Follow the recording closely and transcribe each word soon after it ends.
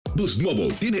Boost Mobile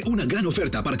tiene una gran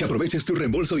oferta para que aproveches tu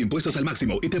reembolso de impuestos al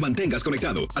máximo y te mantengas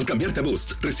conectado. Al cambiarte a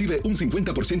Boost, recibe un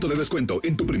 50% de descuento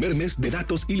en tu primer mes de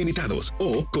datos ilimitados.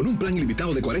 O, con un plan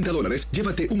ilimitado de $40,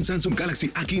 llévate un Samsung Galaxy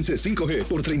A15 5G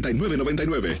por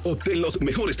 $39.99. Obtén los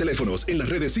mejores teléfonos en las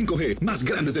redes 5G más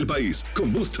grandes del país.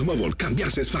 Con Boost Mobile,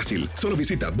 cambiarse es fácil. Solo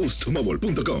visita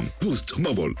boostmobile.com. Boost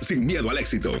Mobile, sin miedo al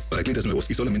éxito. Para clientes nuevos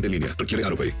y solamente en línea, requiere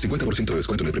AroPay. 50% de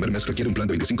descuento en el primer mes requiere un plan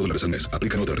de $25 al mes.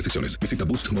 Aplican otras restricciones. Visita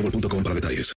boostmobile.com para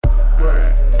detalles.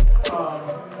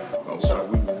 So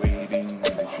we were waiting.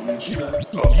 You are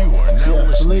now The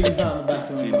listening lady's to not in the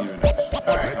bathroom. Didn't even.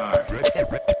 All right.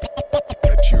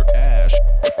 Get Your Ash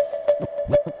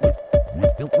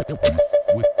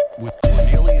with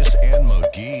Cornelius and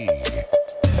McGee.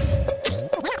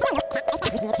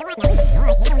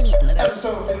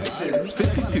 Episode 52.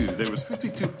 52. There was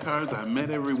 52 cards. I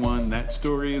met everyone. That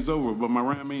story is over, but my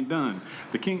rhyme ain't done.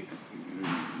 The king.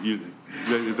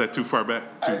 Is that too far back?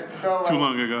 Too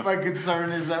long ago? My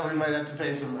concern is that we might have to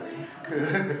pay somebody.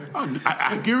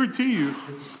 I guarantee you,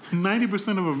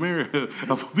 90% of America,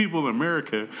 of people in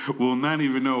America, will not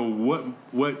even know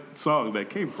what song that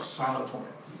came from. Solid point.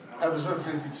 Episode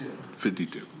 52.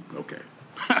 52. Okay.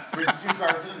 52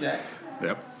 cards in a deck.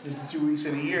 Yep. 52 weeks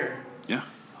in a year. Yeah.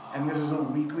 And this is a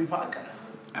weekly podcast.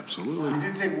 Absolutely. We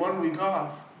did take 1 week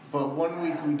off, but 1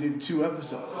 week we did 2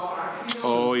 episodes.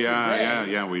 Oh, today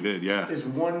yeah, we did, yeah. It's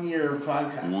 1 year of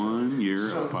podcast. 1 year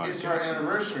So of podcast. it's our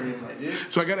anniversary, my dude.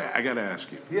 So I gotta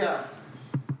ask you, Yeah.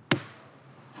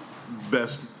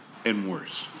 best and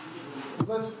worst.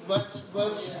 Let's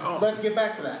get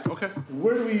back to that. Okay.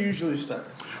 Where do we usually start?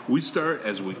 We start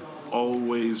as we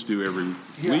always do every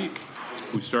week.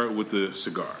 We start with the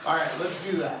cigar. All right, let's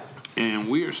do that. And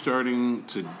we are starting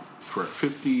for a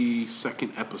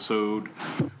 52nd episode,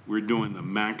 we're doing the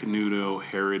Macanudo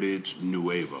Heritage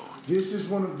Nuevo. This is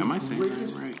one of the Am I saying that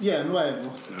greatest. right? Yeah, Nuevo.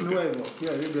 Okay. Nuevo.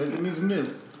 Yeah, you're good. It means new.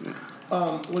 Yeah.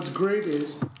 What's great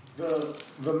is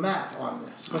the map on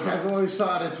this. Like I've always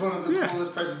thought it's one of the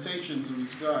coolest presentations of the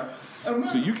cigar. And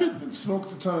So you could- haven't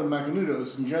smoked a ton of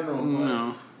Macanudos in general. But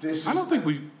No. this is I don't think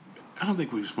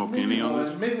we've smoked maybe any on one,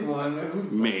 this. maybe one.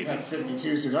 We've Maybe. had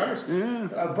 52 cigars. Yeah.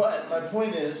 But my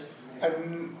point is,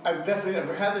 I've definitely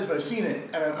never had this, but I've seen it,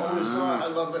 and I've always thought I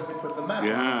love that they put the map on.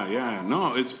 Yeah.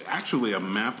 No, it's actually a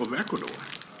map of Ecuador.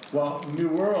 Well, New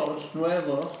World,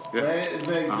 Nuevo, Yeah. right?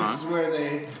 This is where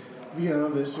they,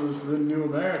 this was the new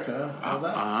America. All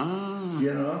that.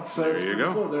 So There it's you pretty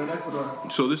go. cool. They're in Ecuador.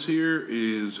 So this here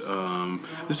is a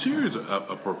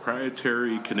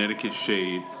proprietary Connecticut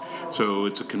shade. So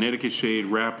it's a Connecticut shade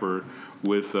wrapper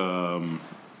with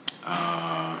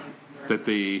that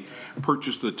they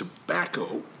purchased the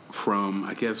tobacco from,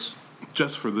 I guess,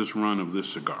 just for this run of this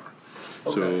cigar.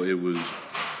 Okay. So it was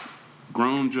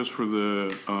grown just for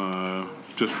this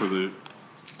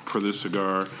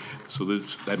cigar. So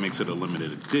that makes it a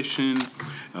limited edition.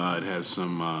 It has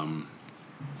some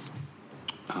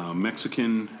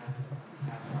Mexican.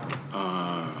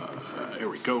 Here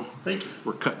we go. Thank you.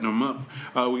 We're cutting them up.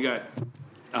 We got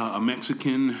a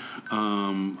Mexican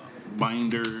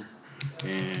binder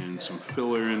and some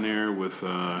filler in there with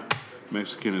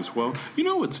Mexican as well. You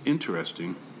know what's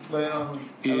interesting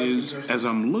is as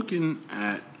I'm looking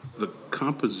at the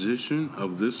composition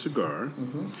of this cigar,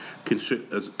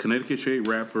 as a Connecticut shade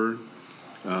wrapper,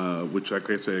 which, like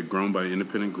I said, grown by an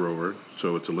independent grower,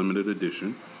 so it's a limited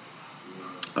edition.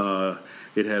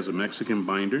 It has a Mexican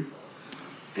binder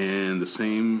and the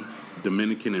same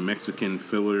Dominican and Mexican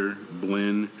filler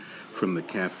blend from the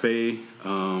Cafe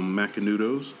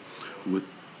Macanudos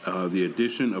with the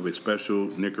addition of a special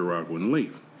Nicaraguan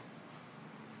leaf.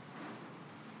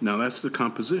 Now that's the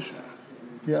composition,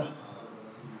 Yeah.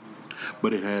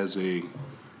 but it has a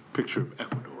picture of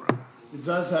Ecuador on it. It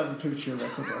does have a picture of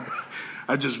Ecuador.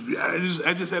 I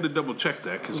just had to double check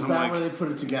that because Is I'm that like, where they put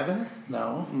it together?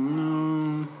 No.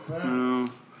 no.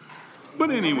 But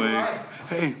anyway,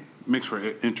 hey, makes for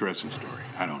an interesting story.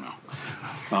 I don't know.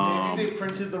 Maybe they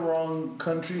printed the wrong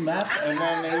country map, and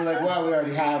then they were like, "Well, we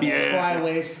already have it. Yeah. Why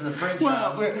waste the print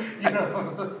job?"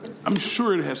 I'm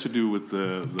sure it has to do with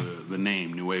the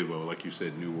name Nuevo, like you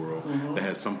said, New World. That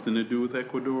has something to do with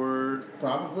Ecuador.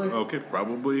 Probably. Okay,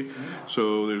 probably.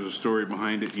 So there's a story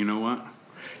behind it. You know what?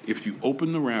 If you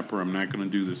open the wrapper, I'm not going to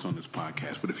do this on this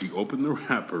podcast, but if you open the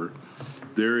wrapper,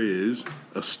 there is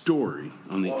a story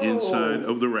on the inside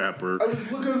of the wrapper. I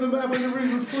was looking at the map and never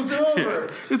even flipped it over.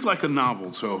 It's like a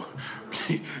novel, so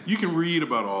you can read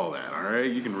about all that, all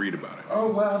right? You can read about it.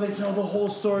 Oh, wow, they tell the whole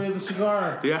story of the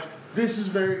cigar. Yeah. This is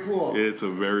very cool. It's a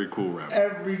very cool wrapper.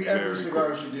 Every Very cigar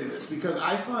cool. should do this because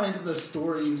I find the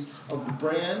stories of the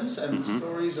brands and the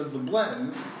stories of the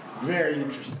blends very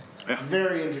interesting. Yeah.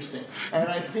 Very interesting. And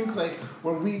I think like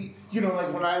when we,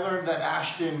 like when I learned that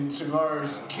Ashton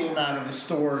cigars came out of a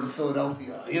store in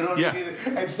Philadelphia, you know what I mean?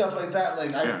 And stuff like that.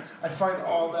 Like I find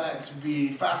all that to be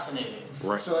fascinating.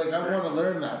 Right. So like I want to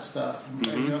learn that stuff.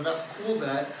 And, that's cool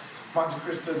that Monte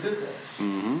Cristo did this.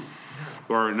 Mm-hmm.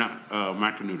 Or not,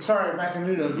 Macanudo. Sorry,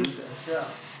 Macanudo did this, yeah.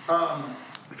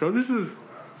 So this is...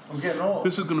 I'm getting old.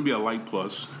 This is going to be a light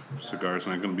plus cigar. It's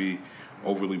not going to be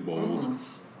overly bold.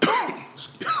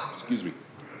 Excuse me.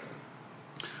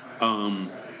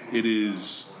 It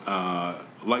is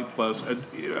light plus,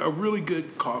 a really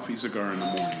good coffee cigar in the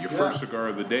morning. Your first cigar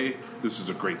of the day, this is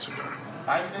a great cigar.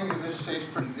 I think this tastes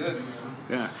pretty good, man.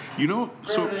 Yeah.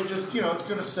 So it just, it's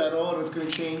going to settle and it's going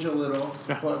to change a little.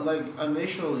 Yeah. But, like,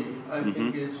 initially, I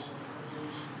think it's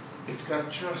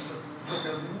got just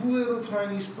a little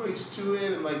tiny spice to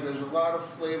it. And, like, there's a lot of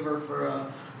flavor for a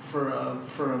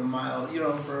mild,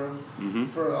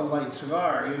 for a light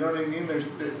cigar. You know what I mean? There's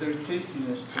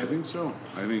tastiness to it. I think so.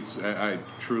 I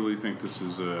truly think this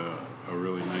is a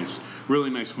really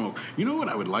nice smoke. You know what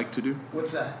I would like to do?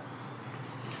 What's that?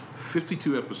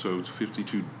 52 episodes,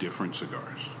 52 different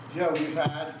cigars. Yeah, we've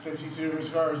had 52 different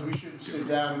cigars. We should sit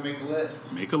down and make a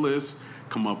list. Make a list,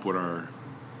 come up with our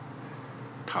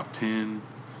top 10,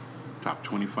 top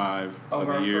 25 of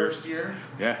the year. Of our first year?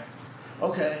 Yeah.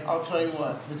 Okay, I'll tell you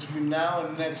what. Between now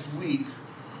and next week,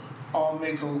 I'll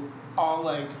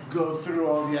go through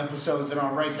all the episodes and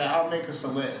I'll make us a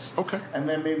list. Okay. And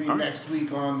then maybe next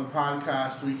week on the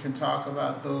podcast we can talk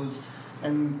about those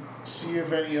and see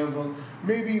if any of them,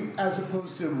 maybe as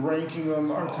opposed to ranking them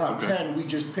our top 10, we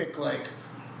just pick like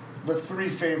the 3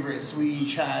 favorites we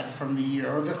each had from the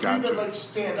year, or the 3 that like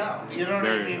stand out. You know what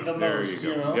I mean? The most,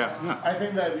 you know? Yeah. I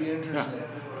think that'd be interesting.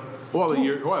 Yeah. Well,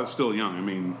 it's still young. I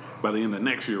mean, by the end of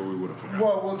next year, we would have forgotten.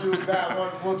 Well, we'll do that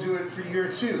one. We'll do it for year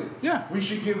 2. Yeah. We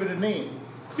should give it a name.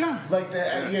 Yeah. Like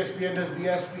ESPN does the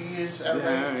ESPYs and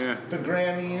the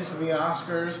Grammys and the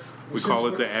Oscars. We call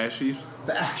it the Ashies.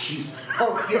 The Ashies.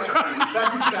 Oh, yeah.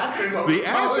 That's exactly what we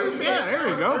call it. The Ashies? Yeah, there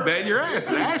you go. Bet your ass.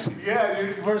 The Ashies. Yeah,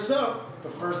 dude. The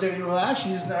first annual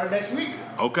Ashies are next week.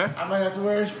 Okay. I might have to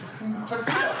wear a fucking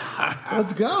tuxedo.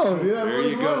 Let's go, dude. There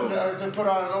you go. To put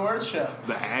on an award show.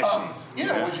 The Ashies.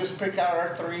 We'll just pick out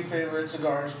our 3 favorite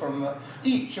cigars from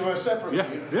each of us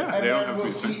separately. Yeah. And then we'll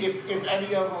see if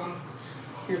any of them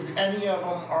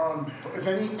are on.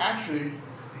 Actually,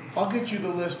 I'll get you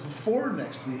the list before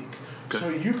next week. Okay. So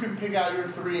you can pick out your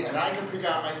 3, and I can pick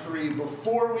out my 3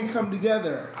 before we come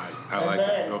together. I like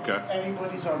that. Okay. If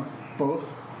anybody's on both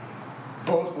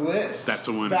lists, that's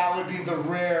a winner. That would be the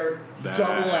rare double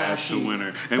Ashy. That's the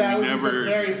winner. And that would be the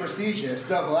very prestigious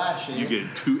double Ashy. You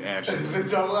get 2 Ashies. It's a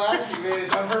double Ashy, man.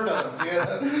 It's unheard of.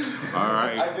 Yeah. All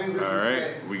right. I think this is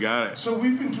great. We got it. So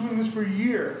we've been doing this for a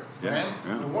year, right?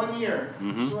 Yeah. 1 year.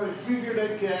 Mm-hmm. So I figured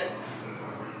I'd get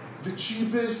the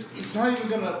cheapest. It's not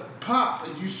even gonna pop.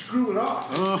 You screw it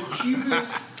off.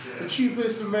 It's the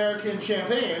cheapest American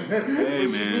champagne, hey,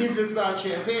 which man. means it's not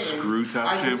champagne. Screw top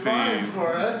champagne. I can find for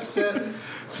us.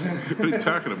 What are you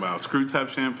talking about? Screw top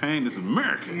champagne is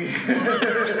American.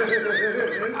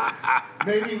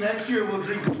 Maybe next year we'll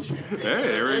drink champagne. Hey,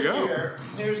 there we go.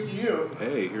 Here's to you.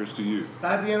 Hey, here's to you.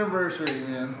 Happy anniversary,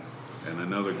 man. And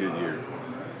another good year.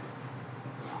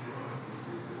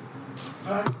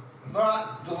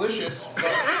 Not delicious, but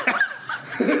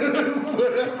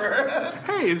whatever.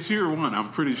 Hey, it's year 1. I'm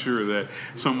pretty sure that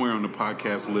somewhere on the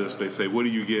podcast list they say, "What do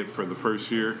you get for the first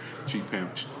year?" Cheap camp.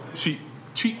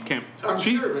 I'm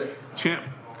sure of it. Champ.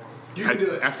 You can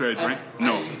do it. After I drank?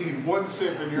 No. One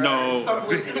sip and you're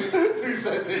stumbling through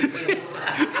sentences.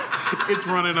 It's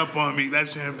running up on me. That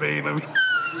champagne. I mean,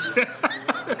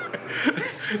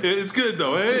 it's good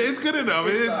though. It's good enough.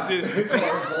 It's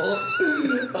horrible.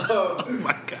 Oh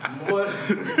my God.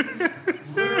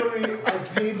 Literally, I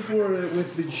paid for it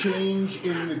with the change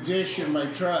in the dish in my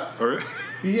truck.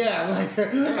 Yeah, like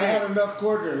I had enough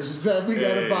quarters that we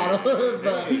got a bottle of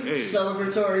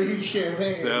celebratory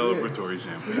champagne. Celebratory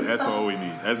champagne. That's all we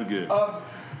need. That's good.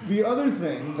 The other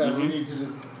thing that we need to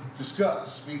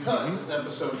discuss, because it's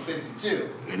episode 52,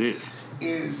 it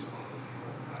is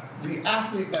the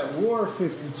athlete that wore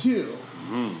 52.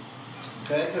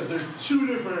 Okay, because there's two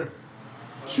different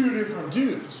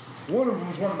dudes. One of them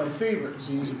is one of my favorites.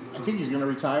 I think he's going to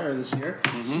retire this year.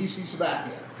 CC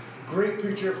Sabathia. Great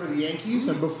pitcher for the Yankees,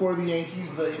 and before the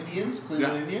Yankees, the Indians,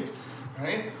 Cleveland Indians.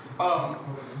 Right?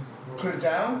 Put it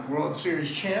down. World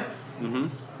Series champ.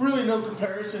 Really no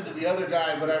comparison to the other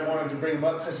guy, but I wanted to bring him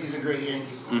up because he's a great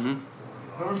Yankee.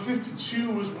 Number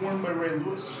 52 was worn by Ray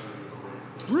Lewis.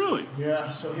 Really?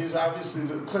 Yeah, so he's obviously,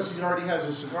 because he already has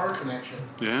a cigar connection.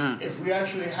 Yeah. If we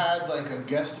actually had like a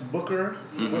guest booker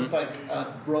with like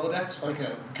a Rolodex, like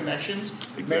a connections,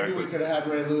 maybe we could have had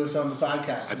Ray Lewis on the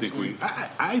podcast.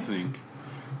 I think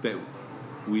that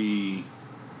we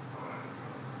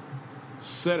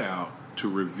set out to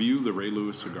review the Ray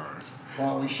Lewis cigar.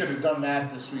 Well, we should have done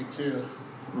that this week too.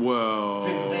 Well, I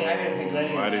didn't think of any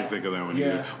of that. I didn't think of that one Yeah.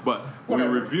 either. But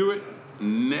Whatever. we review it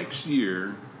next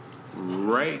year,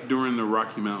 right during the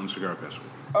Rocky Mountain Cigar Festival.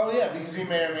 Oh yeah, because he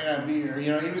may or may not be here.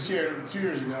 You know, he was here 2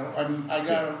 years ago. I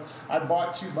got him. I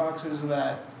bought 2 boxes of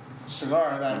that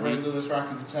cigar, that Ray Lewis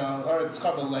Rocky Patel, or it's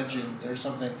called the Legend or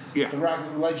something. Yeah. The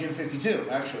Rocky Legend 52.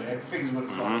 Actually, I think is what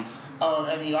it's called.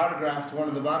 And he autographed one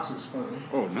of the boxes for me.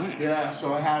 Oh, nice. Yeah,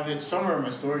 so I have it somewhere in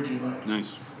my storage unit.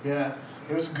 Nice. Yeah,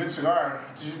 it was a good cigar.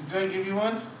 Did I give you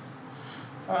one?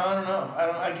 I don't know.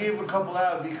 I gave a couple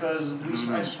out because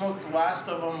I smoked the last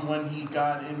of them when he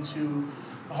got into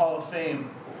the Hall of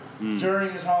Fame.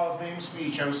 During his Hall of Fame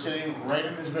speech, I was sitting right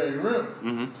in this very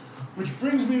room. Which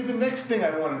brings me to the next thing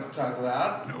I wanted to talk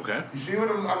about. Okay. You see what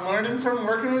I'm learning from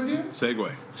working with you? Segue.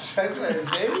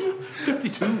 Segues, baby.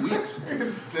 52 weeks.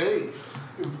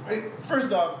 Hey,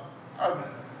 first off,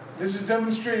 this is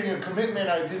demonstrating a commitment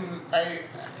I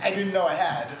didn't know I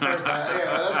had. First,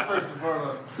 that's first and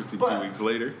foremost. 52 weeks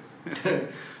later.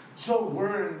 So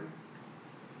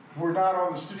we're not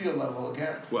on the studio level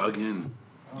again. Well, again,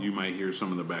 you might hear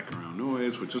some of the background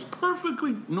noise, which is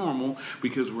perfectly normal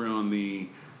because we're on the...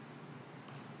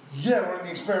 Yeah, we're in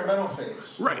the experimental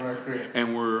phase. Right. Of our career.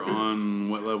 And we're on,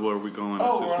 what level are we going this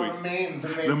we're week? on the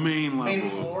main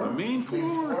level. The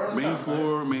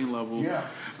main level. Yeah.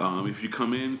 If you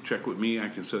come in, check with me. I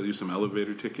can sell you some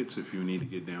elevator tickets if you need to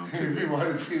get down to If you want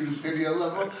to see the studio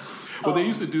level. Well, they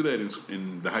used to do that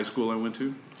in the high school I went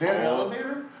to. They had an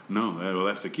elevator? No, well,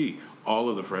 that's the key. All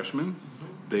of the freshmen,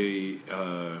 they...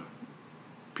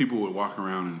 people would walk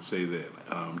around and say that,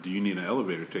 do you need an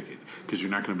elevator ticket? Because you're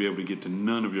not going to be able to get to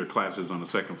none of your classes on the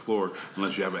second floor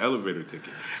unless you have an elevator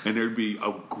ticket. And there'd be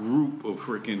a group of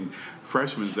freaking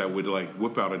freshmen that would like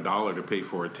whip out $1 to pay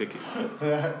for a ticket.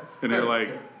 And they're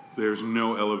like, there's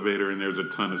no elevator and there's a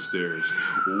ton of stairs.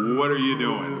 What are you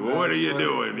doing? What are you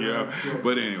doing? You know?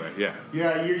 But anyway, yeah.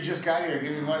 Yeah, you just got here.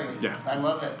 Give me money. Yeah. I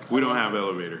love it. We don't have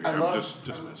elevator here. I'm just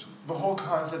messing. The whole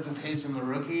concept of Hazen the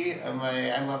Rookie,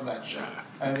 I love that shit.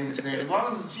 I think it's great. As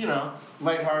long as it's,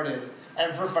 lighthearted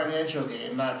and for financial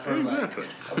gain, not for like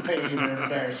a pain or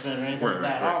embarrassment or anything like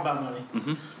that. All about money.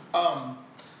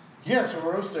 So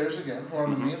we're upstairs again. We're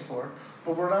on the main floor.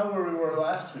 But we're not where we were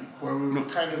last week, where we were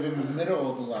kind of in the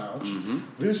middle of the lounge.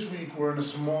 This week we're in a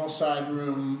small side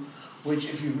room, which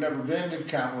if you've never been to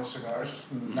Capital Cigars,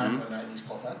 not in the 90s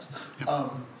Colfax,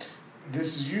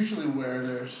 this is usually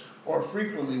where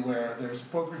frequently where there's a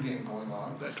poker game going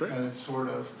on. That's right. And it's sort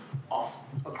of off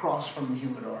across from the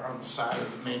humidor on the side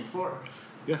of the main floor.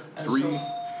 Yeah, And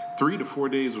 3 to 4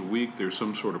 days a week, there's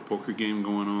some sort of poker game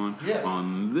going on. Yeah.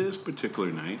 On this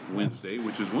particular night, Wednesday,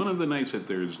 which is one of the nights that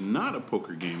there's not a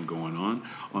poker game going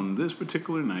on this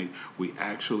particular night, we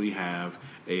actually have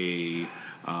a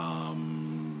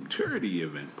charity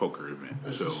event, poker event.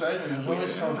 It's exciting. There's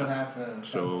always something happening.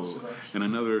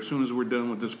 And as soon as we're done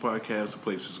with this podcast, the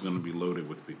place is going to be loaded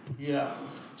with people. Yeah.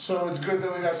 So it's good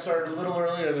that we got started a little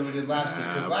earlier than we did last week,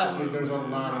 because last week there was a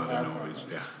lot of background noise.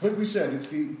 Yeah. Like we said, it's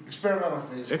the experimental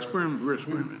phase. We're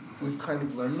experimenting. We've kind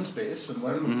of learned the space and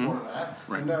learned the format,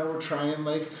 and now we're trying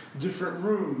like different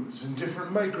rooms and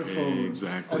different microphones.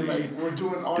 Exactly. And we're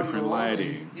doing audio different lighting.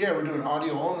 only. Yeah, we're doing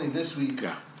audio only this week.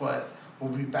 Yeah. But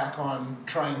we'll be back on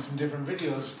trying some different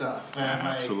video stuff. And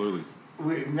Absolutely.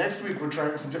 Next week we're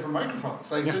trying some different microphones.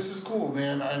 This is cool,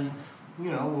 man. And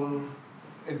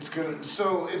it's gonna.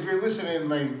 So if you're listening,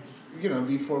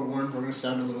 be forewarned. We're gonna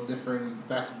sound a little different.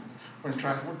 We're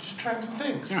just trying some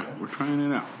things. Yeah, we're trying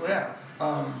it out. Yeah.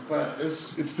 But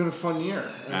it's been a fun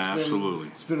year. Absolutely.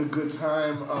 It's been a good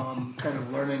time. Kind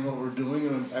of learning what we're doing,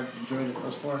 and I've enjoyed it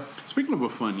thus far. Speaking of a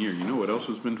fun year, you know what else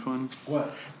has been fun?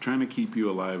 What? Trying to keep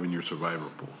you alive in your survivor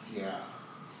pool. Yeah.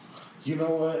 You know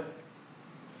what?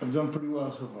 I've done pretty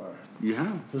well so far. You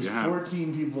have. There's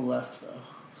 14 people left, though.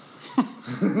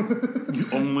 You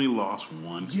only lost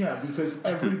one. Yeah, because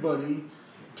everybody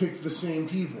picked the same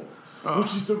people.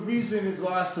 Which is the reason it's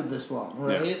lasted this long,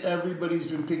 right? Yeah. Everybody's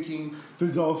been picking the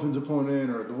Dolphins opponent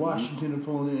or the Washington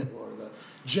opponent or the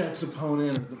Jets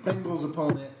opponent or the Bengals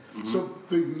opponent. So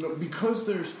because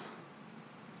there's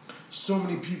so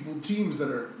many teams that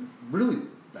are really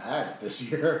bad this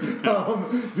year,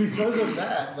 because of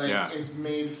that, it's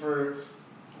made for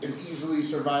an easily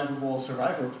survivable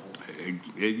survivor pool.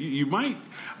 You might.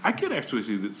 I could actually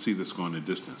see this going a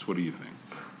distance. What do you think?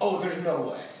 Oh, there's no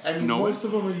way. I mean, most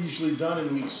of them are usually done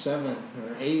in week 7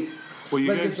 or 8. Well,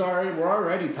 we're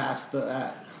already past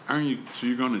that. Aren't you? So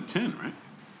you're going to 10, right?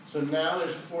 So now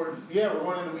there's 4. Yeah, we're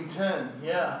going into week 10.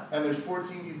 Yeah, and there's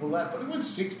 14 people left, but there was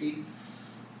 60.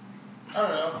 I don't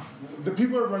know. The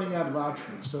people are running out of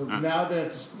options, so now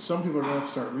some people are going to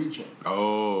start reaching.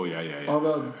 Oh, yeah.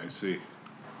 Although I see.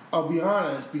 I'll be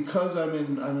honest, because I'm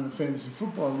in a fantasy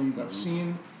football league. I've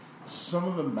seen some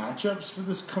of the matchups for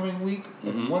this coming week.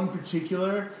 In one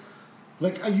particular,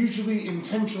 like I usually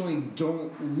intentionally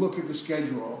don't look at the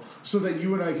schedule so that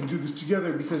you and I can do this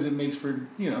together because it makes for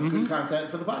good content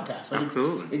for the podcast. Like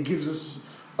Absolutely, it gives us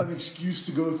an excuse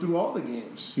to go through all the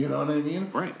games. You know what I mean?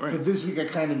 Right. But this week I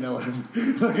kind of know him.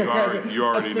 You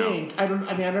already know. I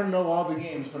don't know all the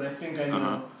games, but I think I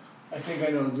know. I think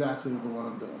I know exactly the one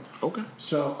I'm doing. Okay.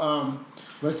 So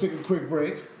let's take a quick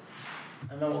break,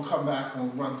 and then we'll come back and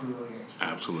we'll run through the games.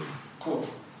 Absolutely. Cool.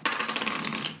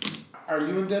 Are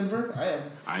you in Denver? I am.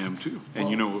 I am too. And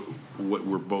you know what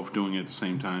we're both doing at the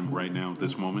same time right now at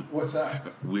this moment? What's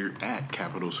that? We're at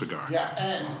Capital Cigar. Yeah,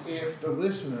 and if the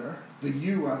listener, the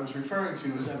you I was referring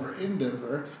to, is ever in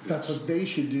Denver, that's what they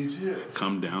should do too.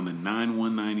 Come down to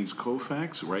 9190 East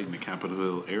Colfax, right in the Capitol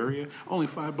Hill area. Only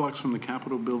 5 blocks from the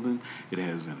Capitol building. It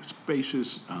has a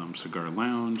spacious cigar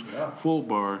lounge, full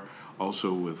bar,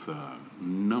 also with a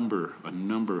number.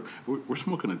 We're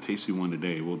smoking a tasty one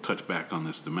today. We'll touch back on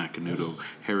this, the Macanudo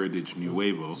Heritage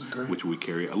Nuevo, which we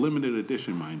carry, a limited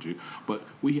edition, mind you. But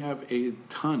we have a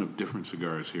ton of different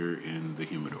cigars here in the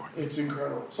humidor. It's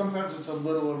incredible. Sometimes it's a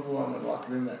little overwhelming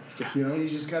walking in there. Yeah. You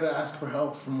just got to ask for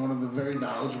help from one of the very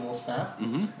knowledgeable staff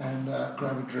and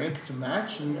grab a drink to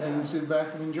match and sit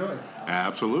back and enjoy.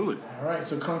 Absolutely. All right,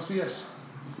 so come see us.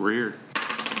 We're here.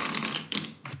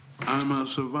 I'm a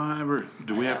survivor.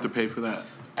 Do we have to pay for that?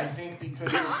 I think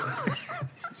because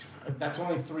that's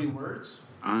only 3 words.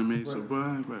 I'm a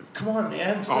survivor. Come on,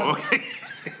 man. Stop. Oh, okay.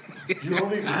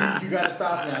 You got to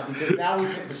stop now because now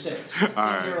we've hit the 6. All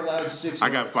right. You're allowed 6 I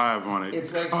got 5 on it.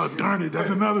 It's like, oh, darn it. That's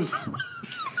another song.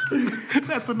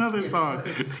 That's another song.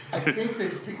 I think they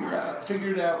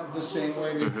figured out the same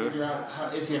way they figure out how,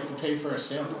 if you have to pay for a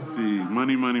sample. See,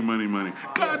 money.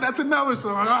 God, that's another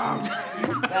song.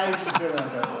 Oh. Now you just turn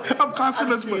out. I'm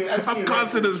constant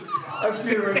as. I've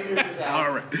seen it right here. This All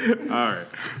right.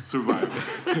 Survivor.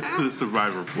 The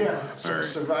Survivor pool. Yeah. So right.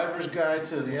 Survivor's Guide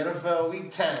to the NFL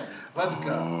Week 10. Let's go.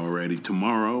 Alrighty.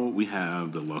 Tomorrow we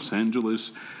have the Los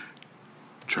Angeles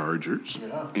Chargers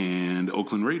and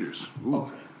Oakland Raiders. Ooh.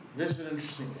 Okay. This is an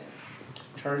interesting game.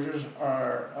 Chargers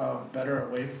are better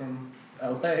away from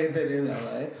L.A. than in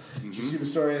L.A. Did you see the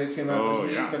story that came out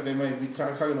this week that they might be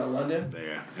talking about London?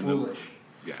 Yeah. Foolish.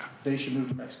 Yeah. They should move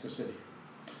to Mexico City.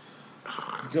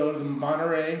 Go to the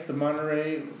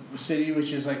Monterrey city,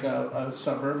 which is like a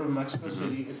suburb of Mexico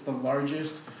City. It's the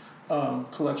largest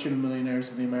collection of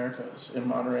millionaires in the Americas in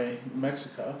Monterrey,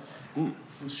 Mexico.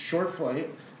 Short flight.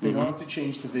 They don't have to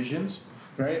change divisions.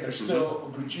 Right, they're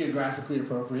still geographically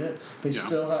appropriate. They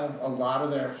still have a lot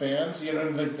of their fans.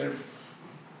 Like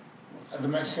the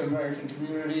Mexican American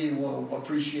community will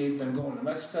appreciate them going to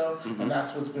Mexico, and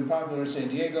that's what's been popular in San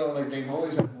Diego. Like they've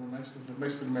always had more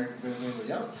Mexican American fans than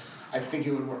anybody else. I think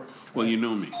it would work. Well, you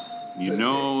know me. You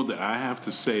know that I have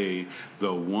to say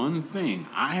the one thing.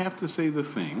 I have to say the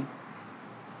thing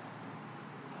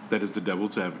that is the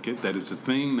devil's advocate. That is the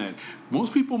thing that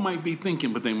most people might be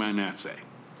thinking, but they might not say.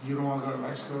 You don't want to go to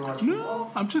Mexico to watch football?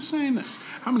 No, I'm just saying this.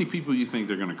 How many people do you think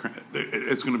they're going to...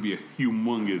 It's going to be a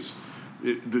humongous...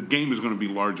 The game is going to be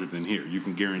larger than here. You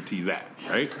can guarantee that,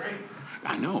 right? Great.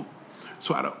 I know.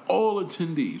 So out of all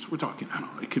attendees, we're talking, I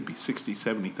don't know, it could be 60,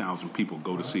 70,000 people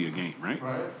go to see a game, right?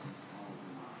 Right.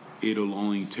 It'll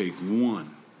only take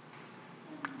one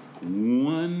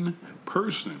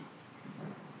person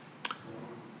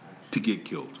to get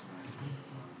killed.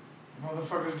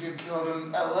 Motherfuckers get killed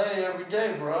in L.A. every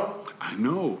day, bro. I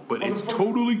know, but it's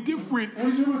totally different. What are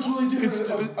you doing totally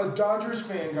different? A Dodgers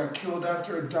fan got killed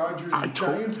after a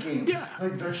Dodgers-Giants game. Yeah.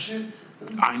 Like, that shit...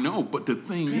 I know, but the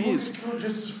thing people is... get killed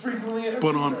just as frequently everywhere.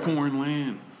 But on foreign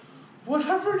land.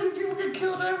 Whatever, people get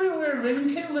killed everywhere, man.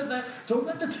 You can't let that... Don't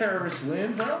let the terrorists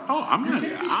win, bro. Oh, I'm not... You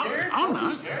can't be scared. I'm not.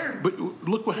 Be scared. But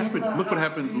look what happened. Look what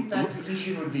happened. That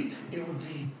division would be... It would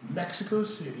be Mexico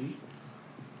City,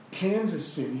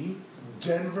 Kansas City...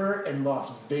 Denver and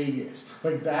Las Vegas.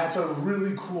 Like, that's a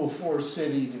really cool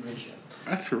 4-city division.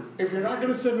 That's true. If you're not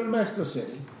going to send them to Mexico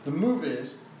City, the move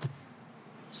is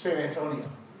San Antonio.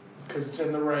 Because it's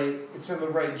in the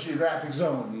right geographic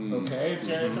zone. Okay? And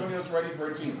San Antonio's ready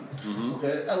for a team.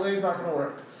 Okay? LA's not going to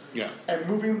work. Yeah. And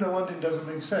moving to London doesn't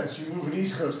make sense. You move an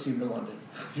East Coast team to London.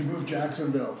 You move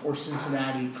Jacksonville or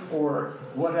Cincinnati or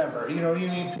whatever. You know what I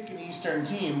mean? Pick an Eastern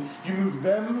team. You move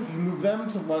them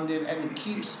to London, and it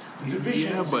keeps the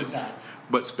division intact.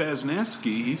 But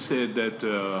Spasnatsky, he said that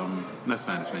that's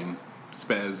not his name.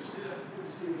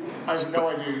 I have no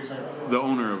idea what you're talking about. The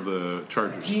owner of the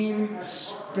Chargers. Dean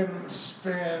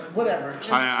whatever.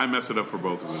 I mess it up for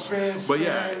both of us. But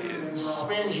yeah.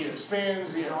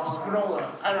 Spanola.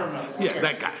 I don't know. Yeah,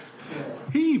 that guy.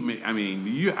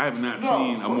 Yeah. I have not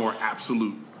seen a more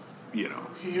absolute, He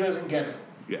doesn't get it.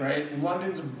 Yeah. Right?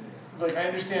 London's, like, I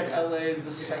understand LA is the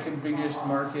second biggest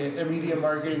media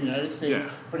market in the United States,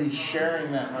 but he's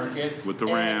sharing that market with the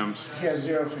Rams. He has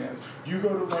 0 fans. You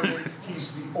go to London,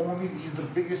 he's the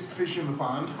biggest fish in the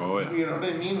pond. Oh, yeah. You know what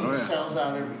I mean? He sells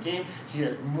out every game. He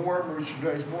has more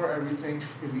merchandise, more everything.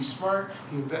 If he's smart,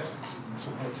 he invests in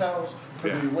some hotels for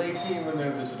the away team when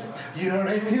they're visiting. You know what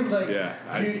I mean? Like,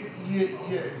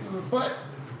 but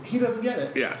he doesn't get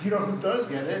it. Yeah. You know who does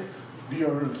get it? The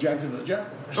owner of the Jacksonville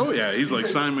Jaguars. Oh yeah, he's like,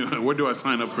 sign me. Where do I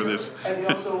sign up for this? And he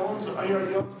also owns,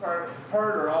 part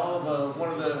or all of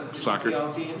one of the soccer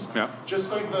teams. Yeah.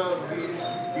 Just like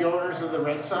the owners of the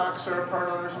Red Sox are part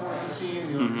owners of one of the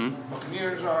teams. The owners of the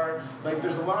Buccaneers are. Like,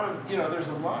 there's a lot of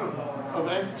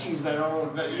entities that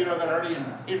own that are already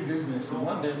in business in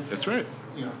London. That's right.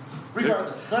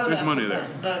 Regardless, there's money there.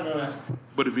 None of that.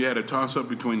 But if you had a toss up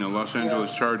between the Los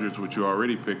Angeles Chargers, which you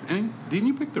already picked, and didn't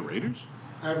you pick the Raiders?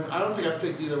 I don't think I've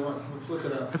picked either one. Let's look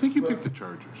it up. I think you picked the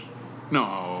Chargers.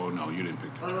 No, you didn't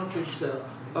pick the Chargers. I don't think so.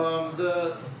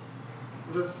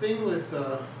 The thing with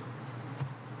the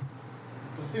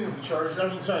Chargers.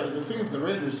 The thing with the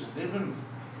Raiders is they've been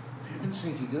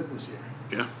sneaky good this year.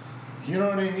 Yeah. You know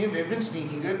what I mean? They've been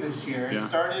sneaky good this year. It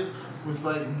started with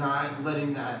not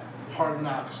letting that Hard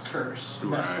Knocks curse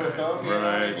mess with them. You know what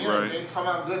I mean? Like, they come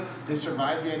out good. They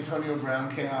survived the Antonio Brown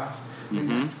chaos.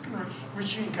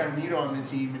 Richie Incognito on the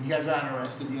team, and he hasn't gotten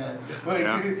arrested yet.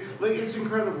 It's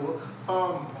incredible.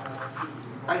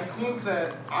 I think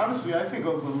that, honestly,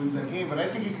 Oakland wins that game, but I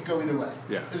think it could go either way.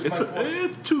 Yeah, it's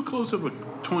too close of a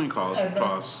coin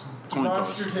toss.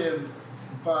 Demonstrative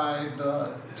by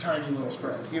the tiny little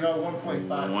spread. 1.5.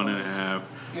 1.5.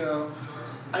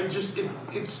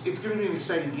 It's going to be an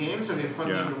exciting game. It's going to be a fun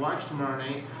game to watch tomorrow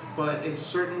night, but it's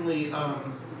certainly not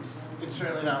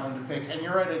one to pick. And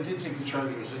you're right, I did take the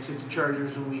Chargers. I took the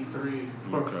Chargers in week 3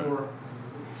 or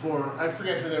 4. I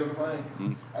forget who they were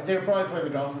playing. They were probably playing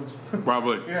the Dolphins.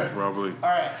 Probably. Probably. All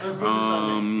right, let's move to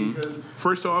Sunday. Because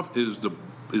first off is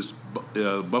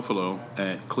Buffalo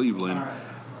at Cleveland. All right.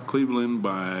 Cleveland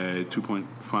by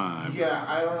 2.5. Yeah,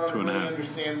 I don't really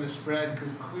understand the spread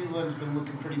because Cleveland's been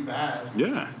looking pretty bad.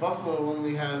 Yeah. Buffalo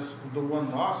only has the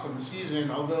one loss on the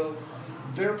season, although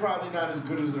they're probably not as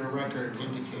good as their record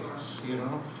indicates,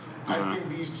 I think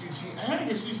these two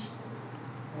teams,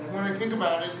 when I think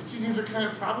about it, the two teams are kind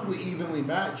of probably evenly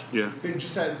matched. Yeah.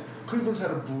 Cleveland's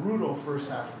had a brutal first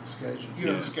half of the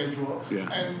schedule, Yeah.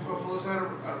 and Buffalo's had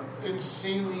an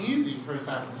insanely easy first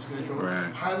half of the schedule,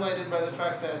 highlighted by the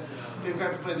fact that they've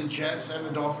got to play the Jets and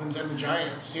the Dolphins and the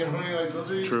Giants.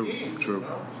 Those are these games. True.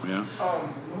 Yeah.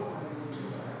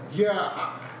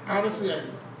 Honestly,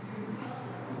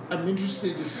 I'm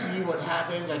interested to see what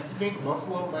happens. I think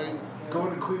Buffalo might go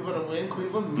into Cleveland and win.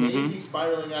 Cleveland may be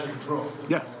spiraling out of control.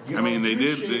 Yeah. They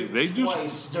did. They just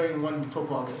twice during one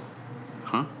football game.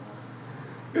 Huh?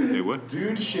 They what?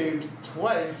 Dude shaved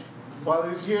twice while he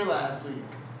was here last week.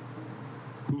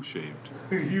 Who shaved?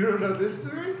 You don't know this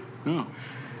story? No.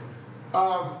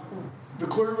 The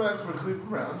quarterback for Cleveland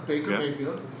Browns, Baker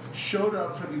Mayfield, showed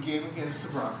up for the game against the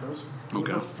Broncos with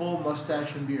a full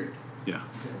mustache and beard. Yeah.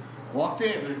 Okay. Walked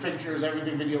in, there's pictures,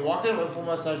 everything, video. Walked in with a full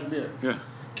mustache and beard. Yeah.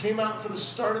 Came out for the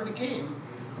start of the game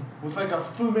with like a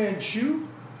Fu Manchu,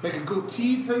 like a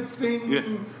goatee type thing. Yeah.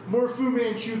 More Fu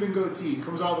Manchu than goatee.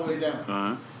 Comes all the way down.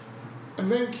 Uh-huh. And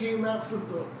then came out for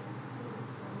the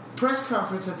press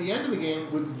conference at the end of the game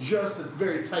with just a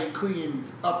very tight, clean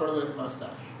upper lip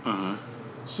mustache. Uh-huh.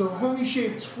 So homie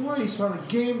shaved twice on a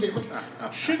game day. Like,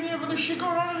 shouldn't he have other shit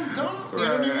going on in his dome? You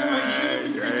know what I mean? Like, shouldn't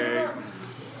he be thinking about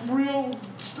real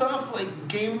stuff like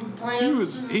game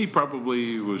plans? He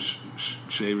probably was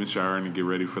shaving, showering to get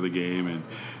ready for the game and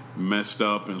messed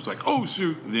up and was like, oh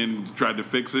shoot, and then tried to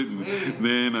fix it and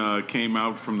then came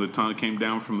down from the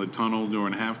tunnel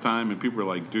during halftime, and people were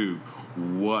like, dude,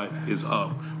 what is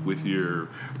up with your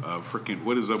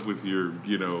what is up with your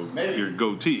your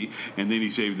goatee? And then he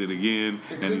shaved it again,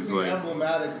 and he's like,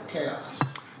 emblematic of chaos.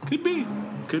 Could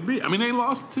be. I mean, they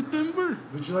lost to Denver.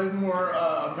 Would you like more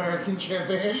American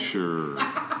champagne? Sure.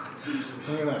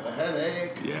 You're gonna have a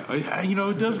headache. Yeah,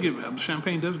 it does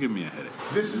champagne does give me a headache.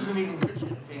 This isn't even good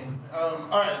champagne. All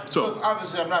right, so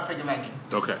obviously I'm not picking that game.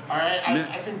 Okay. All right,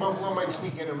 I think Buffalo might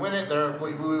sneak in and win it. They're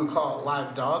what we would call a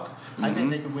live dog. I think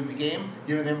they could win the game.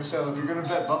 So if you're gonna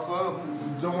bet Buffalo,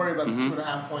 don't worry about the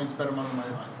 2.5 points. Bet them on the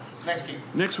money line. Next game.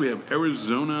 Next we have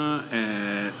Arizona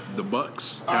at the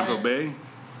Bucks, Tampa Bay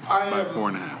by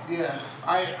 4.5. Yeah,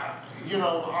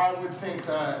 I would think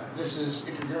that this is,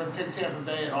 if you're going to pick Tampa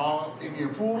Bay at all in your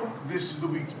pool, this is the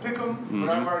week to pick them.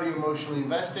 But I'm already emotionally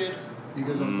invested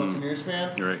because I'm a Buccaneers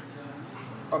fan. Right.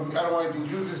 I don't want anything to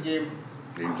do with this game.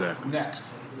 Exactly.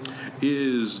 Next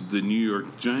is the New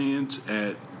York Giants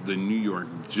at the New York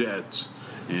Jets,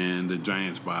 and the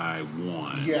Giants by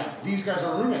 1. Yeah, these guys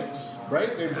are roommates,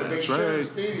 right? They share the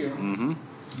stadium.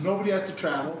 Mm-hmm. Nobody has to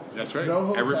travel. That's right. No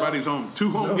hotel. Everybody's home.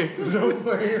 2 home games. No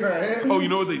play, right? Oh, you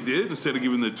know what they did? Instead of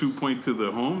giving the 2 point to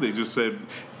the home, they just said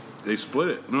they split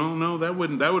it. No, that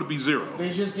would be 0. They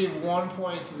just gave 1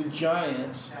 point to the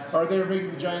Giants, or they're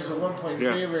making the Giants a 1 point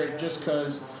favorite just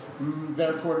because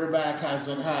their quarterback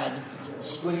hasn't had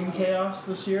spleen chaos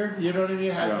this year. You know what I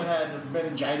mean? Hasn't had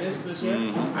meningitis this year.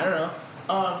 I don't know.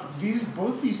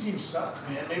 Both these teams suck,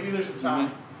 man. Maybe there's a tie.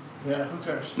 Yeah, who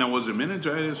cares? Now, was it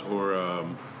meningitis or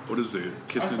what is the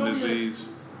kissing disease?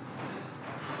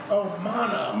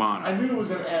 Mono. I knew it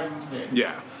was an M thing.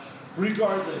 Yeah.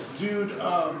 Regardless, dude,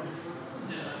 I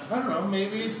don't know,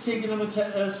 maybe it's taking him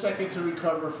a second to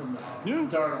recover from that. Yeah.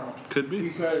 Darnold. Could be.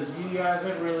 Because he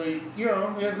hasn't really, he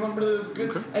hasn't been really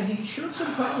good. Okay. And he showed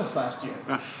some promise last year,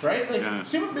 right?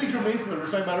 Same with Baker Mayfield we were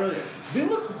talking about earlier. They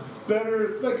look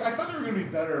better. I thought they were going to be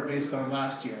better based on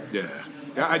last year. Yeah.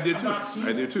 Yeah, I did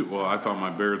too. Well, I thought my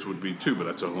Bears would be too, but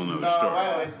that's a whole nother story. No,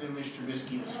 I always knew Mr.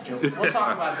 Trubisky was a joke. We'll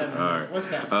talk about that in a minute. Right. What's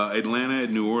next? Atlanta at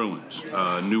New Orleans.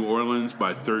 New Orleans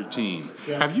by 13.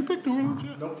 Yeah. Have you picked New Orleans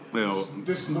yet? Nope. No.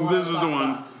 This is the one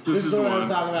I was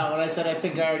talking about when I said I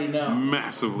think I already know.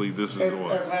 Massively, this is the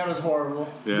one. Atlanta's horrible.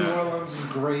 Yeah. New Orleans is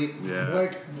great. Yeah.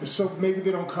 So maybe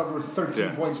they don't cover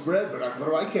 13 point spread, but what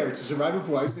do I care? It's a survival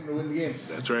pool. I just need to win the game.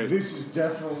 That's right. This is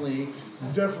definitely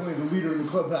the leader of the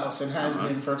clubhouse and has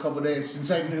been for a couple of days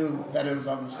since I knew that it was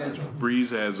on the schedule.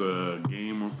 Breeze has a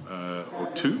game or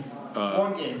 2.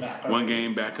 1 game back. One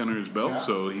game back under his belt,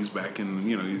 so he's back in.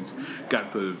 He's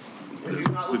got the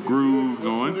groove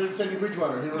going. Teddy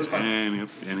Bridgewater, he looks fine,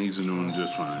 and he's doing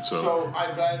just fine. So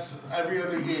that's every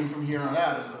other game from here on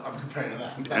out. I'm comparing to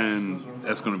that,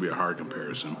 that's going to be a hard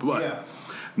comparison. But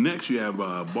next you have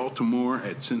Baltimore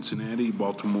at Cincinnati.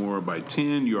 Baltimore by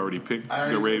 10. You already picked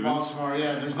the Ravens. Baltimore,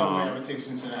 there's no way I would take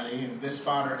Cincinnati in this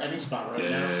spot or any spot right now.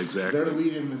 Yeah, exactly. They're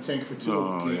leading the tank for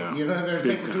 2 they're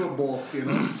tank for 2 a bowl.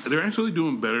 They're actually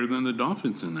doing better than the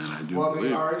Dolphins in that. I do. Well,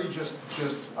 they already just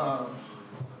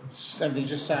and they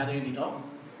just signed Andy Dalton.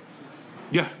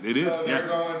 Yeah, they did. So they're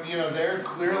going. They're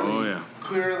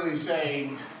clearly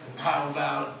saying, how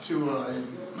about Tua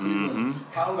and Cleveland?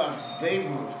 How about they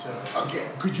move to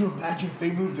again? Could you imagine if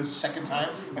they moved a second time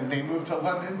and they moved to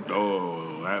London?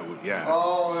 Oh, that would that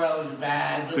would be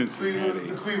bad.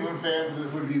 The Cleveland fans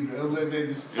would be livid.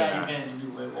 The Cincinnati fans would be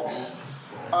livid.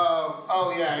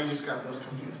 I just got those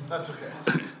confused. That's okay.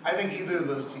 I think either of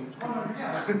those teams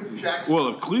could. Well,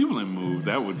 if Cleveland moved,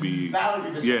 that would be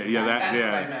the same. That's what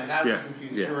I meant. I was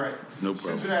confused. Yeah. You're right. No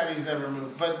problem. Cincinnati's never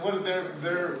moved. But what are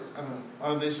their I don't know,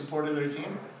 are they supporting their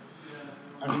team?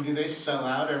 I mean, do they sell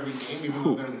out every game even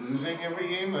though they're losing every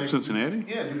game? Cincinnati?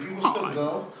 Yeah, do people still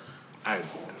go?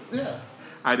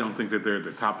 I don't think that they're at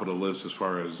the top of the list as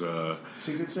far as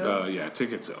ticket sales.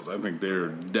 Ticket sales. I think they're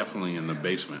definitely in the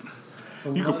basement.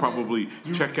 You could probably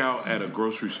check out at a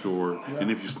grocery store,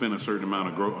 and if you spend a certain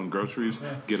amount on groceries,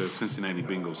 get a Cincinnati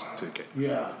Bengals ticket.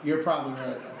 Yeah, you're probably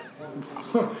right.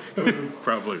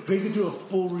 Probably. They could do a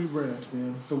full rebrand,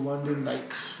 man. The London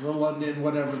Knights, the London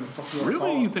whatever the fuck you want to call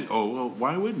Really? You it. think? Oh, well,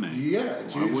 why wouldn't they? Yeah,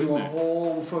 do a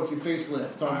whole fucking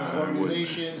facelift on the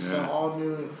organization, some all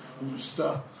new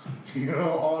stuff.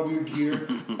 All new gear.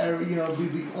 Be the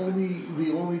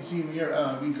only team here.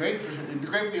 It'd be great for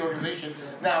the organization.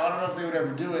 Now I don't know if they would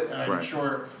ever do it, and I'm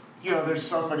sure. There's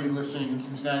somebody listening in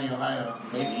Cincinnati, Ohio,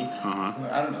 maybe.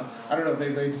 I don't know. I don't know if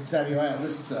anybody in Cincinnati, Ohio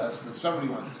listens to us, but somebody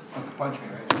wants to fucking punch me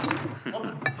right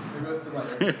now. There goes the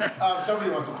letter. Somebody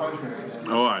wants to punch me right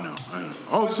now. Oh, I know.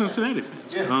 Oh, Cincinnati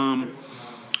fans. Yeah.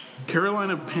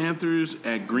 Carolina Panthers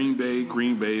at Green Bay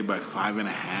by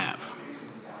 5.5.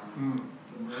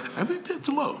 I think that's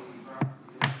low.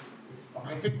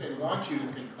 I think they want you to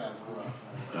think that's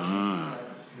low.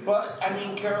 But, I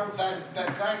mean, Carol, that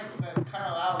guy, that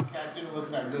Kyle Allen cat didn't look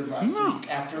that good last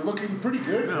week after looking pretty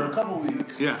good for a couple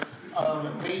weeks. Yeah.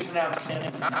 They just announced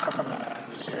Cam not coming back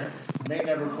this year. May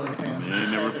never play Panthers.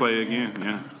 May never play again,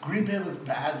 yeah. Green Bay was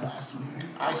bad last week.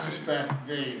 I suspect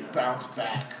they bounce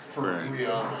back for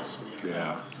real this week.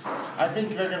 Yeah. I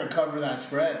think they're going to cover that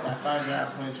spread, that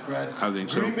 5.5 point spread. I think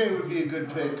so. Green Bay would be a good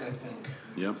pick, I think.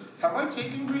 Yep. Have I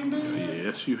taken Green Bay?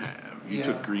 Yes, you have. You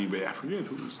took Green Bay. I forget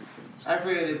who was it. I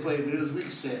forget they played, but it was week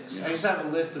 6. Yes. I just have a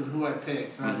list of who I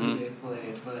picked, not who they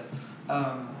played. But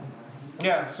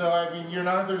yeah, so I mean,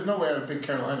 there's no way I would pick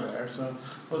Carolina there. So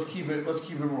let's keep it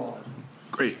rolling.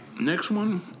 Great. Next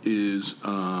one is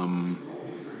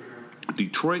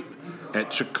Detroit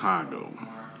at Chicago.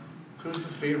 Who's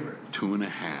the favorite?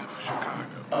 2.5 Chicago.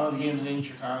 Oh, the game's in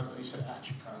Chicago. You said at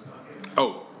Chicago.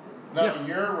 Oh. No, yeah.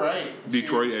 You're right.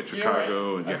 Detroit at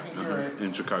Chicago. Right. And you're right.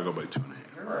 in Chicago by 2.5.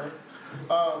 You're right.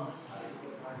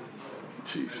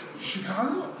 Jeez.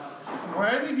 Chicago? Why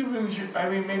are they giving? I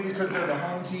mean, maybe because they're the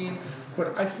home team,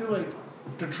 but I feel like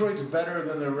Detroit's better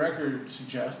than their record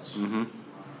suggests. Mm-hmm.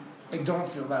 I don't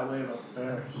feel that way about the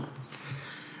Bears.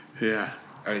 Yeah,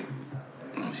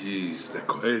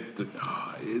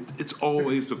 it's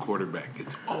always the quarterback.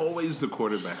 It's always the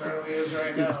quarterback. Certainly is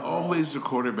right now. It's always the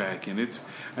quarterback, and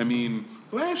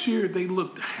last year they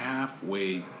looked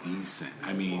halfway decent.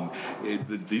 I mean,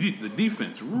 the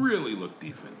defense really looked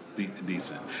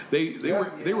decent.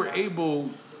 They were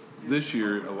able this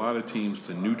year, a lot of teams,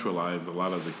 to neutralize a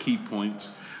lot of the key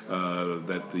points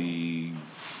that the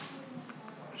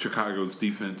Chicago's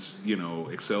defense,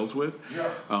 excels with,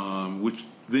 which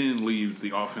then leaves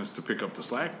the offense to pick up the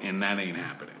slack, and that ain't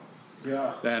happening.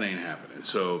 Yeah, that ain't happening.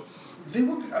 So they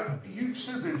were. You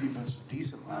said their defense was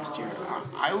decent last year.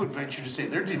 I would venture to say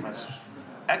their defense was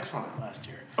excellent last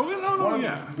year. Oh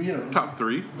no, top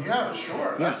 3. Yeah,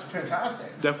 sure, that's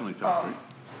fantastic. Definitely top 3.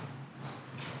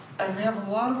 And they have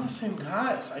a lot of the same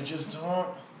guys. I just don't.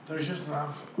 There's just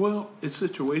not. Well, it's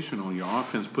situational. Your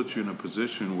offense puts you in a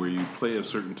position where you play a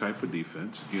certain type of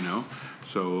defense,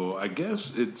 So I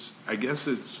guess it's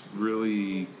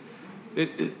really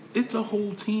it's a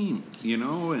whole team,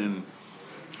 and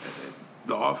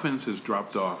the offense has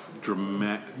dropped off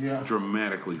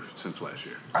dramatically since last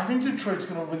year. I think Detroit's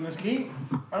going to win this game.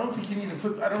 I don't think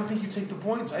you take the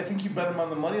points. I think you bet them on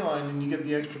the money line and you get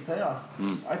the extra payoff.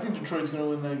 I think Detroit's going to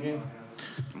win that game.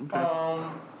 Okay.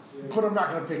 But I'm not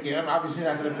going to pick it. I'm obviously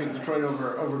not going to pick Detroit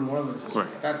over New Orleans this week.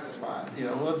 That's the spot.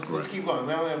 Let's keep going.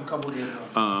 We only have a couple of games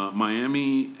left.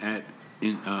 Miami at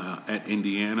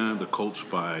Indiana, the Colts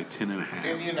by 10.5.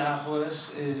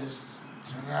 Indianapolis is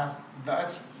 10.5.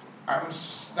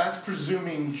 That's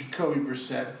presuming Jacoby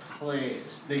Brissett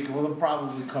plays. They'll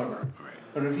probably cover. Right.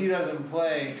 But if he doesn't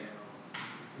play,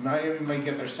 Miami might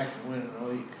get their second win in a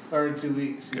week or in 2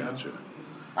 weeks. Gotcha.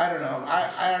 I don't know.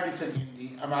 I already took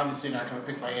Indy. I'm obviously not going to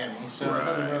pick Miami, so it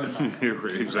doesn't really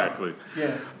matter. Exactly.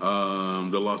 Yeah.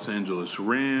 The Los Angeles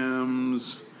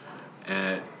Rams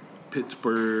at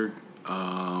Pittsburgh.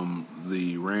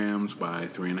 The Rams by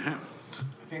 3.5. I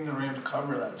think the Rams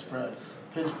cover that spread.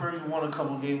 Pittsburgh's won a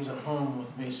couple games at home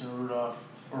with Mason Rudolph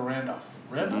or Randolph.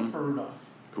 Randolph or Rudolph?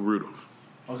 Rudolph.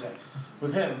 Okay.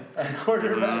 With him at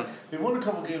quarterback. They won a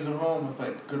couple games at home with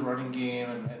good running game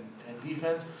and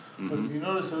defense. But if you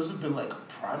notice, those have been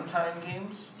primetime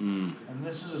games. And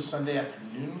this is a Sunday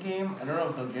afternoon game. I don't know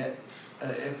if they'll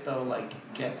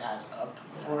get as up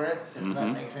for it, if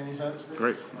that makes any sense.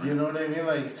 Great. You know what I mean?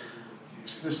 The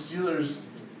Steelers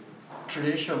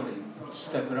traditionally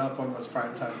step it up on those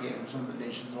primetime games when the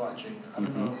nation's watching. I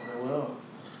don't know if they will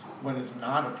when it's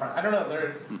not a prime. I don't know.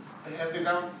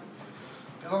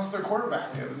 They lost their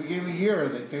quarterback at the beginning of the year.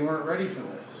 They weren't ready for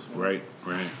this. Right.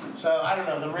 So I don't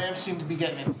know. The Rams seem to be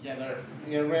getting it together.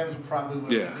 Rams will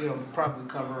probably probably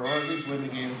cover or at least win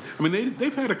the game. I mean,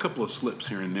 they've had a couple of slips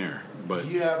here and there, but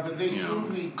but they seem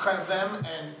to be kind of them.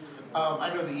 And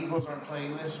I know the Eagles aren't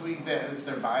playing this week. It's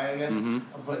their bye, I guess.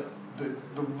 But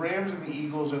the Rams and the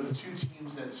Eagles are the two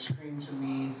teams that scream to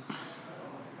me.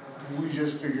 We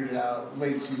just figured it out.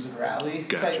 Late season rally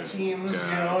type teams.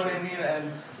 You know what I mean?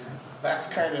 And that's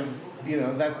kind of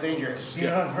that's dangerous.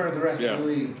 For the rest of the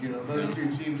league. Those two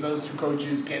teams, those two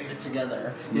coaches getting it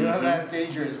together. That's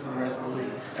dangerous for the rest of the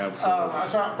league.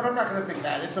 Absolutely. But I'm not going to pick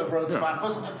that. It's a road spot.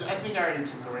 Plus, I think I already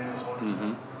took the Rams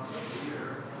one.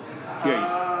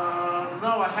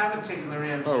 No, I haven't taken the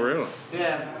Rams. Oh, really?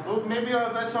 Yeah. Well, maybe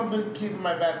that's something to keep in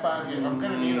my back pocket. I'm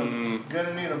going to need them.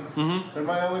 There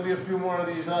might only be a few more of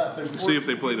these left. There's see if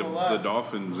they play the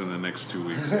Dolphins in the next 2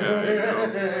 weeks.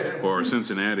 Or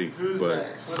Cincinnati. Who's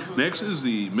next? Next is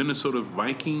the Minnesota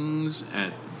Vikings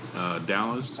at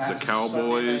Dallas. That's the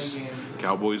Cowboys.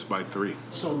 Cowboys by 3.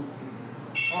 So,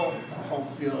 home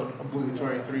field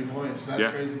obligatory 3 points.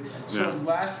 That's crazy. So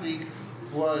last week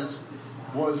was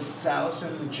was Dallas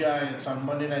and the Giants on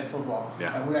Monday Night Football.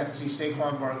 Yeah. And we got to see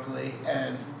Saquon Barkley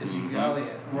and Ezekiel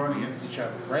Elliott run against each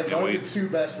other, right? Those are the two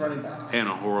best running backs. And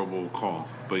a horrible call,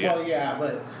 but yeah. Well, yeah,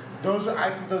 but I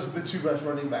think those are the two best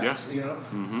running backs, you know?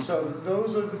 Mm-hmm. So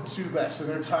those are the two best. So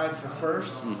they're tied for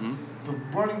first. Mm-hmm. The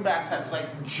running back that's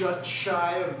like just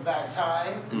shy of that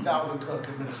tie is Dalvin Cook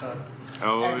in Minnesota.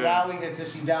 Oh, and yeah. now we get to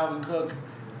see Dalvin Cook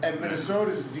and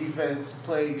Minnesota's defense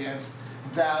play against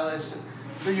Dallas,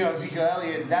 Ezekiel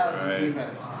Elliott and Dallas'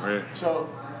 defense. Right. So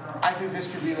I think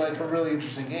this could be like a really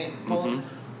interesting game.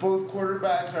 Both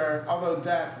quarterbacks are, although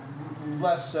Dak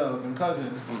less so than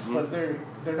Cousins, but they're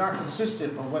not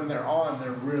consistent. But when they're on,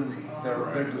 they're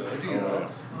good, you know.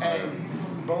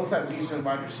 And both have decent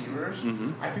wide receivers.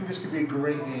 I think this could be a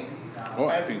great game. Oh,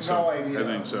 I have think no so. idea I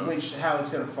think so. how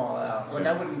it's going to fall out. Like,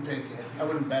 I wouldn't pick it. I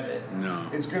wouldn't bet it. No.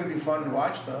 It's going to be fun to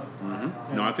watch, though.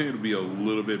 Mm-hmm. No, I think it'll be a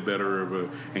little bit better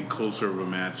and closer of a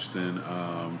match than.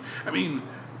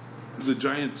 The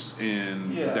Giants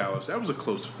and Dallas. That was a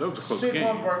close game.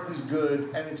 Saquon Barkley's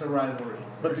good, and it's a rivalry.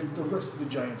 But the rest of the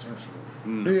Giants are.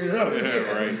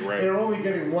 Right. They're only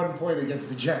getting 1 point against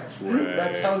the Jets. Right.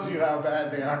 That tells you how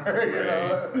bad they are.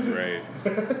 Right.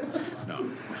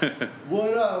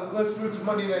 No. Let's move to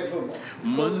Monday Night Football.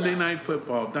 Monday Night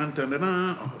Football. Dun dun dun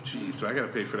dun. Oh, jeez. So I got to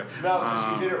pay for that. No,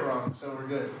 because you did it wrong, so we're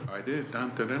good. I did.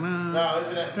 Dun dun dun dun. No,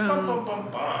 isn't it? Bum, bum, bum,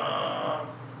 bum.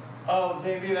 Oh,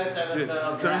 maybe that's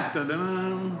NFL draft. Dun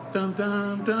dun dun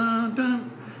dun dun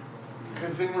dun.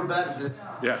 Good thing we're bad at this.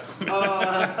 Yeah.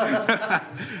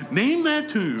 Name that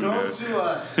tune. Don't sue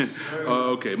us.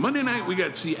 Okay. Monday night, we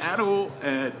got Seattle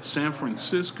at San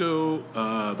Francisco.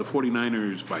 The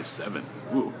 49ers by 7.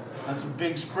 Ooh. That's a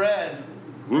big spread.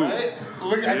 Ooh. Right?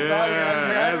 Look, I saw your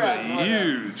eyebrows. That's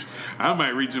huge. I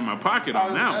might reach in my pocket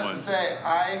on that one. I was about to say,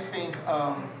 I think,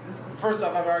 first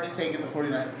off, I've already taken the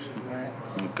 49ers. Right?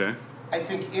 Okay. I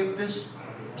think if this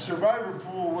survivor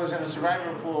pool wasn't a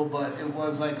survivor pool, but it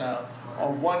was like a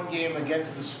one game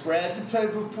against the spread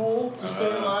type of pool to stay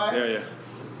alive, yeah.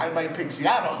 I might pick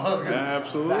Seattle.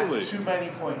 Absolutely. That's too many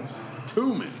points.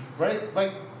 Too many. Right?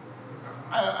 Like,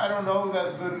 I don't know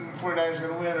that the 49ers are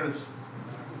going to win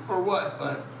or what,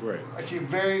 but I can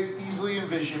very easily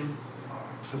envision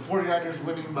the 49ers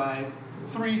winning by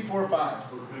 3, 4,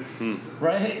 5.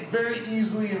 Right? Very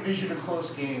easily envision a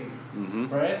close game.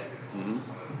 Right?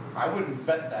 I wouldn't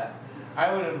bet that.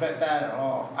 I wouldn't bet that at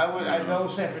all. I know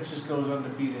San Francisco is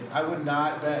undefeated. I would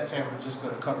not bet San Francisco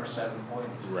to cover 7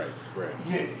 points. Right.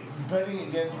 Yeah, betting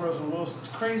against Russell Wilson, it's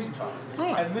crazy talk.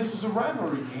 And this is a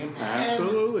rivalry game.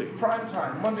 Absolutely. And prime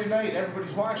time, Monday night,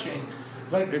 everybody's watching.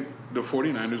 Like the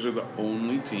 49ers are the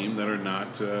only team that are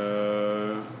not.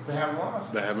 They haven't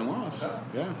lost. They haven't lost.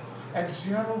 Yeah. And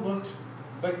Seattle looked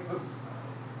like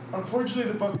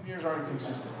unfortunately the Buccaneers aren't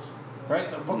consistent. Right?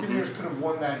 The Buccaneers could have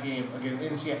won that game again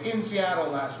in Seattle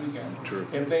last weekend. True.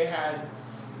 If they had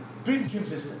been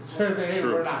consistent. They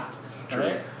were not. True.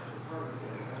 Right?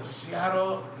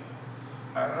 Seattle,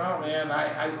 I don't know, man.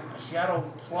 Seattle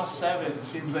 +7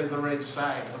 seems like the right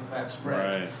side of that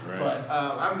spread. Right. But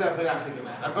I'm definitely not picking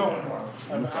that. I'm going more.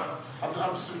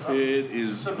 I'm it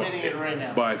is submitting it right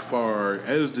now. By far,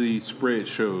 as the spread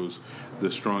shows,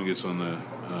 the strongest on the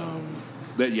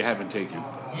that you haven't taken.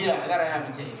 Yeah, that I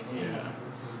haven't taken. Yeah.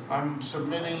 I'm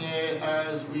submitting it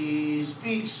as we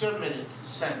speak. Submitted.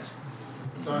 Sent.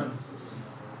 Done.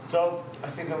 So I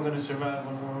think I'm going to survive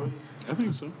one more week. I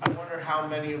think so. I wonder how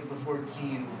many of the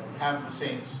 14 have the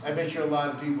Saints. I bet you a lot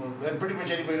of people. Pretty much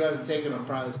anybody who hasn't taken them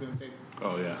probably is going to take them.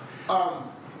 Oh yeah.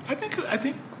 I think.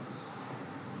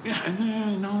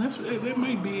 Yeah. No, that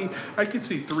might be. I could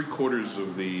see 3/4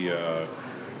 of the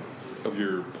of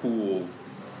your pool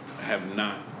have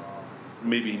not.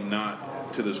 Maybe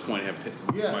not to this point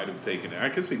might have taken it. I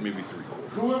could say maybe 3/4.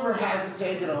 Whoever hasn't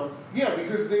taken them,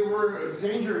 because they were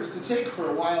dangerous to take for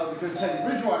a while because Teddy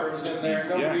Bridgewater was in there.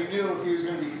 Nobody knew if he was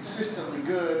going to be consistently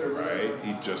good or whatever. Right,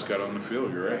 he just got on the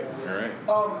field. You're right.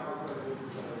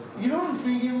 You know what I'm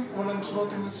thinking when I'm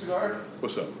smoking this cigar?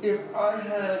 What's up? If I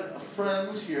had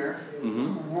friends here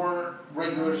who weren't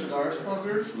regular cigar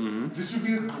smokers, this would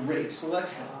be a great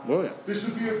selection. Oh yeah. This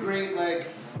would be a great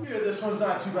this one's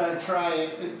not too bad. Try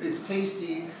it. It's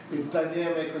tasty. It's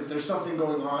dynamic. Like there's something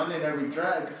going on in every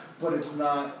drag, but it's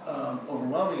not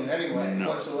overwhelming in any way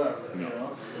whatsoever. No. You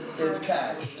know, It's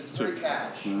cash. It's very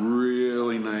cash.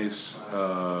 Really nice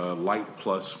light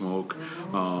plus smoke.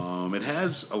 It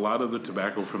has a lot of the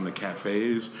tobacco from the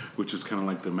cafes, which is kind of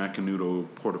like the Macanudo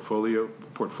Portofino,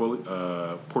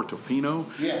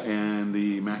 and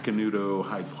the Macanudo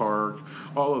Hyde Park.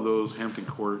 All of those, Hampton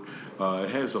Court. It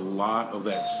has a lot of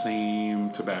that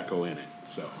same tobacco in it.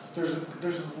 So there's a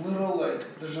little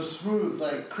there's a smooth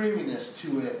creaminess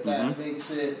to it that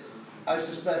makes it. I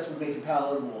suspect would make it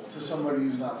palatable to somebody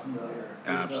who's not familiar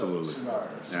with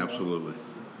cigars. Absolutely.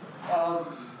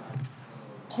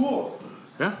 Cool.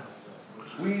 Yeah.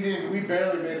 We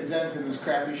barely made a dent in this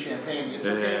crappy champagne. It's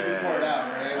okay if we pour it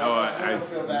out, right? I don't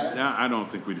feel bad. I don't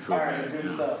think we'd feel bad. All right,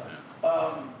 good stuff.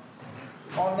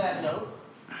 On that note,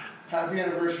 happy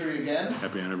anniversary again.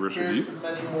 Happy anniversary. Cheers to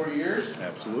many more years.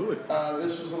 Absolutely.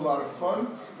 This was a lot of fun.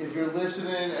 If you're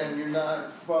listening and you're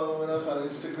not following us on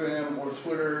Instagram or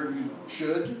Twitter, you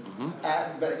should,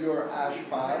 at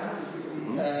BetYourAshPod.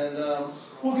 And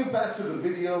we'll get back to the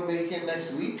video making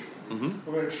next week.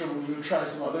 We're going to try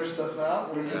some other stuff out.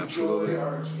 We're going to enjoy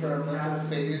our experimental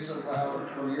phase of our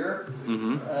career.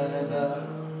 And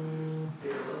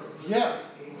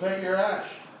Bet Your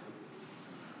Ash.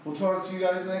 We'll talk to you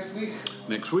guys next week.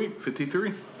 Next week,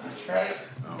 53. That's right.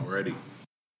 Alrighty.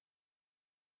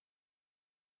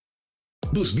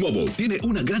 Boost Mobile tiene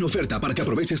una gran oferta para que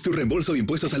aproveches tu reembolso de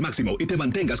impuestos al máximo y te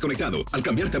mantengas conectado. Al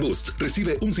cambiarte a Boost,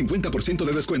 recibe un 50%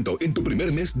 de descuento en tu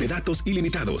primer mes de datos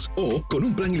ilimitados. O, con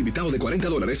un plan ilimitado de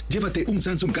 $40, llévate un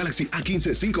Samsung Galaxy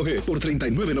A15 5G por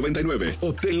 $39.99.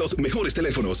 Obtén los mejores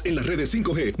teléfonos en las redes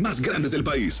 5G más grandes del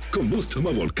país. Con Boost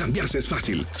Mobile, cambiarse es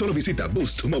fácil. Solo visita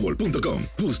boostmobile.com.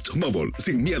 Boost Mobile,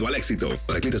 sin miedo al éxito.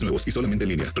 Para clientes nuevos y solamente en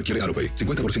línea, requiere AutoPay.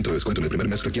 50% de descuento en el primer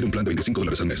mes requiere un plan de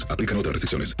 $25 al mes. Aplican otras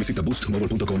restricciones. Visita boostmobile.com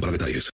para detalles.